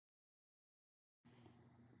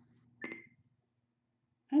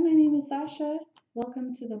my name is Sazsha.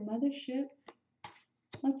 Welcome to the Muthaship.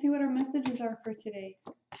 Let's see what our messages are for today.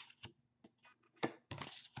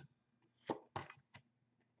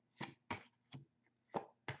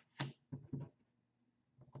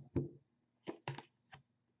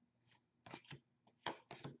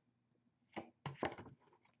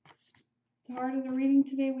 The heart of the reading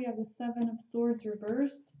today, we have the Seven of Swords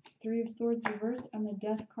reversed, Three of Swords reversed, and the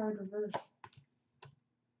Death card reversed.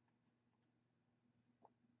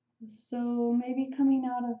 So maybe coming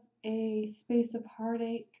out of a space of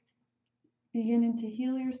heartache, beginning to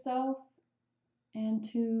heal yourself and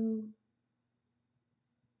to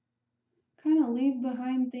kind of leave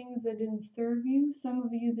behind things that didn't serve you. Some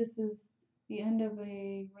of you, this is the end of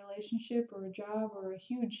a relationship or a job or a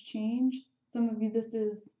huge change. Some of you, this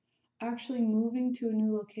is actually moving to a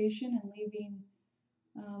new location and leaving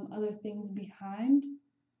other things behind.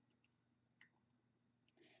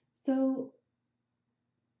 So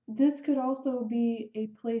this could also be a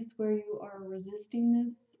place where you are resisting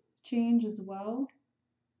this change as well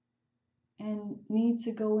and need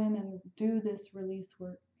to go in and do this release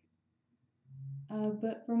work.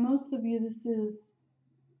 But for most of you, this is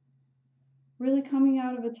really coming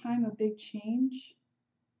out of a time of big change.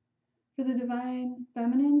 For the Divine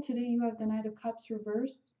Feminine, today you have the Knight of Cups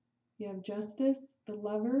reversed, you have Justice, the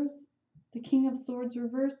Lovers, the King of Swords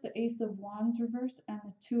reversed, the Ace of Wands reversed, and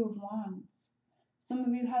the Two of Wands. Some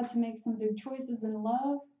of you had to make some big choices in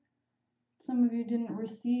love. Some of you didn't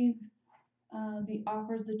receive the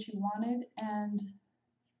offers that you wanted, and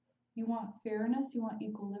you want fairness, you want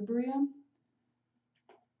equilibrium.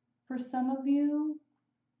 For some of you,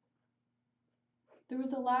 there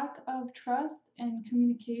was a lack of trust and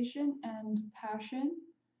communication and passion,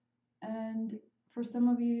 and for some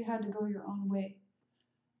of you, you had to go your own way.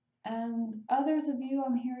 And others of you,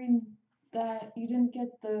 I'm hearing that you didn't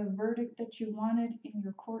get the verdict that you wanted in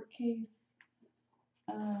your court case.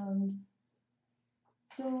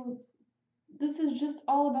 So this is just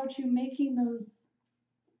all about you making those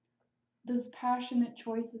passionate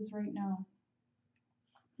choices right now.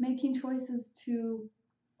 Making choices to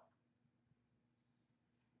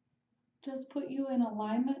just put you in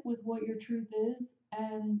alignment with what your truth is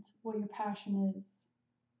and what your passion is.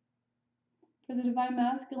 For the Divine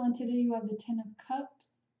Masculine, today you have the Ten of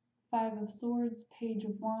Cups, Five of Swords, Page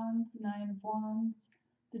of Wands, Nine of Wands,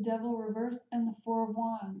 the Devil reversed, and the Four of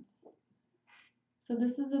Wands. So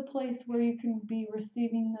this is a place where you can be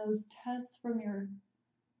receiving those tests from your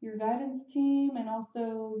guidance team and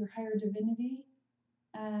also your higher divinity,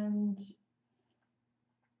 and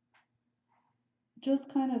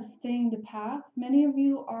just kind of staying the path. Many of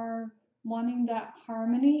you are wanting that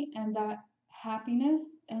harmony and that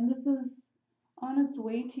happiness, and this is on its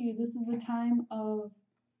way to you. This is a time of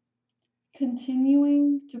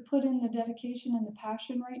continuing to put in the dedication and the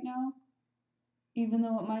passion right now. Even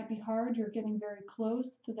though it might be hard, you're getting very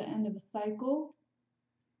close to the end of a cycle.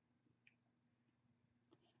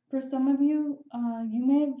 For some of you, you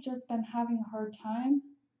may have just been having a hard time,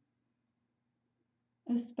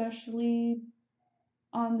 especially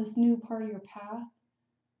on this new part of your path.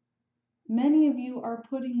 Many of you are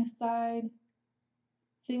putting aside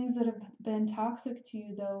things that have been toxic to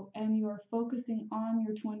you, though, and you are focusing on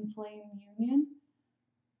your twin flame union.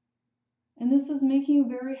 And this is making you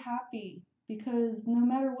very happy, because no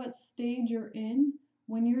matter what stage you're in,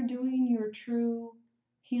 when you're doing your true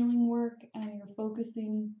healing work and you're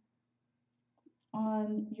focusing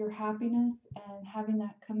on your happiness and having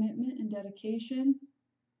that commitment and dedication,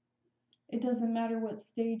 it doesn't matter what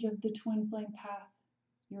stage of the twin flame path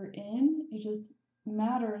you're in. It just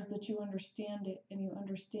matters that you understand it and you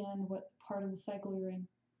understand what part of the cycle you're in.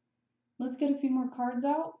 Let's get a few more cards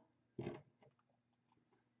out.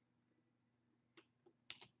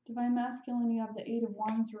 Divine Masculine, you have the Eight of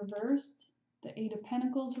Wands reversed, the Eight of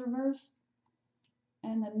Pentacles reversed,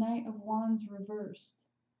 and the Knight of Wands reversed.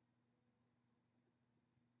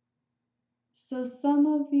 So some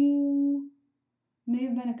of you may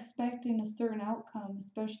have been expecting a certain outcome,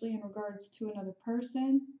 especially in regards to another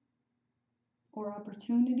person or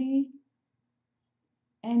opportunity.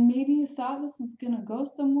 And maybe you thought this was going to go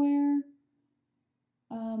somewhere.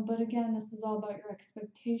 But again, this is all about your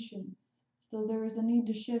expectations. So there is a need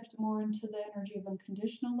to shift more into the energy of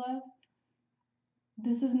unconditional love.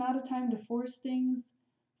 This is not a time to force things.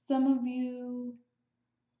 Some of you,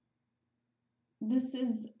 this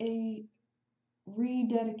is a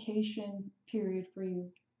rededication period for you,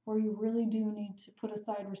 where you really do need to put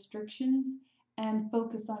aside restrictions and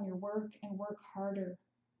focus on your work and work harder.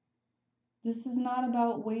 This is not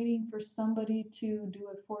about waiting for somebody to do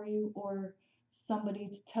it for you or somebody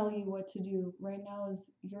to tell you what to do. Right now is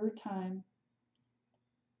your time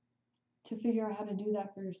to figure out how to do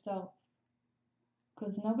that for yourself.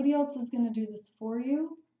 Because nobody else is going to do this for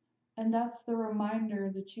you. And that's the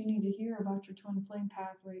reminder that you need to hear about your twin flame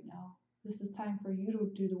path right now. This is time for you to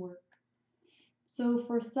do the work. So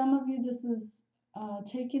for some of you, this is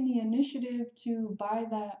taking the initiative to buy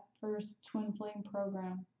that first twin flame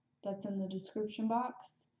program that's in the description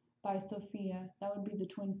box by Sophia. That would be the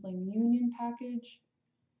Twin Flame Union package.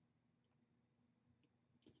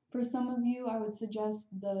 For some of you, I would suggest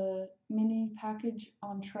the mini package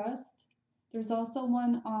on trust. There's also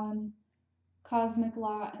one on cosmic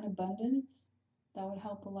law and abundance. That would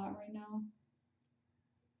help a lot right now.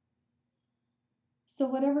 So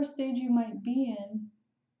whatever stage you might be in,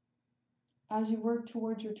 as you work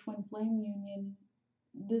towards your twin flame union,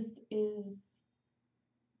 this is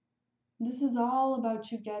all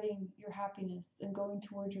about you getting your happiness and going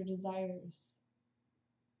towards your desires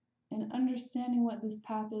and understanding what this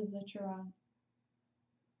path is that you're on.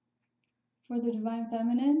 For the Divine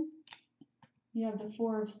Feminine, you have the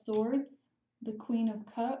Four of Swords, the Queen of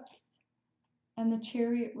Cups, and the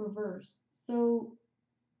Chariot reversed. So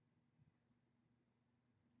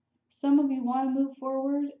some of you want to move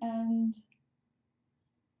forward and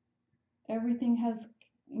everything has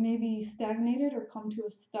maybe stagnated or come to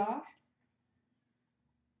a stop.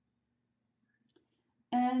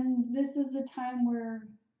 And this is a time where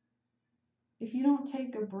if you don't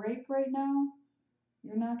take a break right now,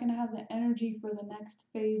 you're not going to have the energy for the next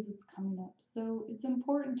phase that's coming up. So it's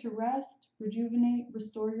important to rest, rejuvenate,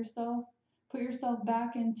 restore yourself, put yourself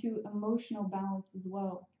back into emotional balance as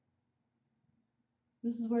well.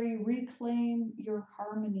 This is where you reclaim your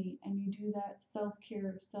harmony and you do that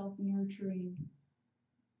self-care, self-nurturing,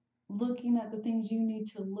 looking at the things you need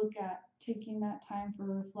to look at, taking that time for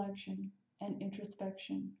reflection and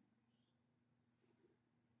introspection.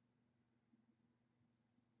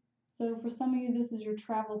 So for some of you, this is your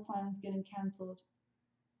travel plans getting canceled.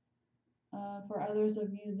 For others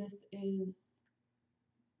of you, this is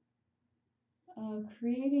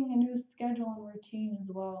creating a new schedule and routine as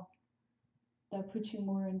well that puts you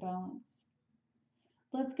more in balance.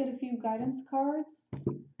 Let's get a few guidance cards.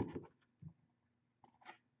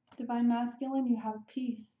 Divine Masculine, you have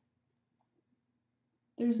peace.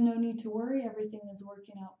 There's no need to worry. Everything is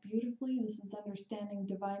working out beautifully. This is understanding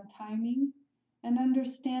divine timing and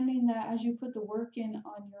understanding that as you put the work in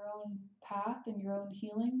on your own path and your own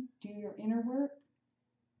healing, do your inner work,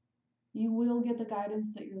 you will get the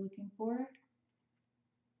guidance that you're looking for.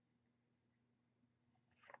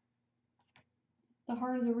 The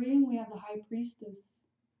heart of the reading, we have the High Priestess.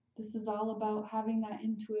 This is all about having that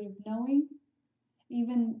intuitive knowing,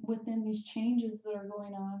 even within these changes that are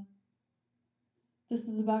going on. This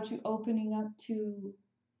is about you opening up to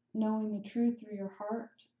knowing the truth through your heart,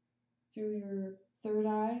 through your third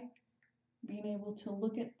eye, being able to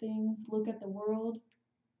look at things, look at the world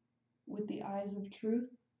with the eyes of truth.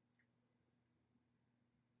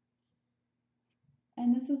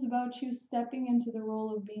 And this is about you stepping into the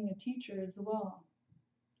role of being a teacher as well.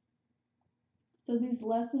 So these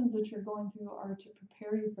lessons that you're going through are to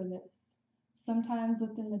prepare you for this. Sometimes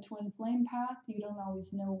within the twin flame path, you don't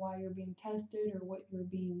always know why you're being tested or what you're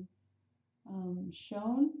being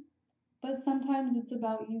shown. But sometimes it's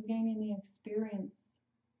about you gaining the experience.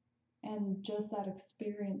 And just that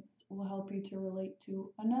experience will help you to relate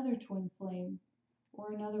to another twin flame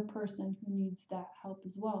or another person who needs that help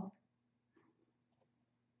as well.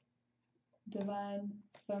 Divine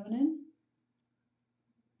Feminine.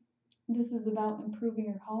 This is about improving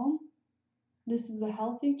your home. This is a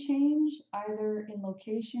healthy change, either in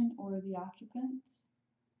location or the occupants.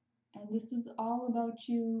 And this is all about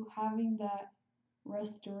you having that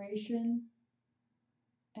restoration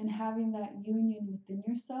and having that union within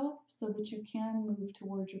yourself so that you can move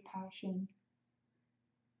towards your passion.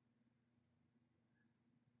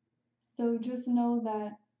 So just know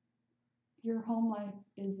that your home life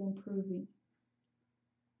is improving.